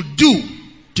what to do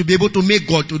to be able to make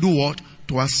God to do what?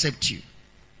 To accept you.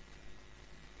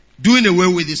 Doing away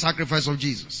with the sacrifice of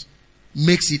Jesus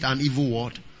makes it an evil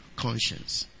word.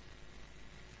 Conscience.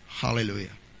 Hallelujah.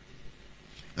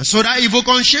 And so that evil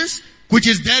conscience, which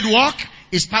is dead work,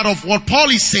 is part of what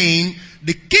Paul is saying.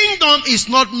 The kingdom is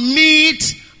not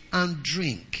meat and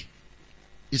drink.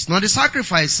 It's not the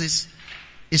sacrifices.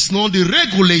 It's not the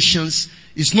regulations.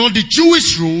 It's not the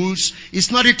Jewish rules. It's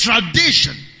not the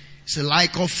tradition. It's a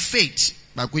lack of faith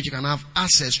by which you can have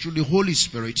access through the Holy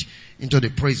Spirit into the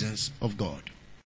presence of God.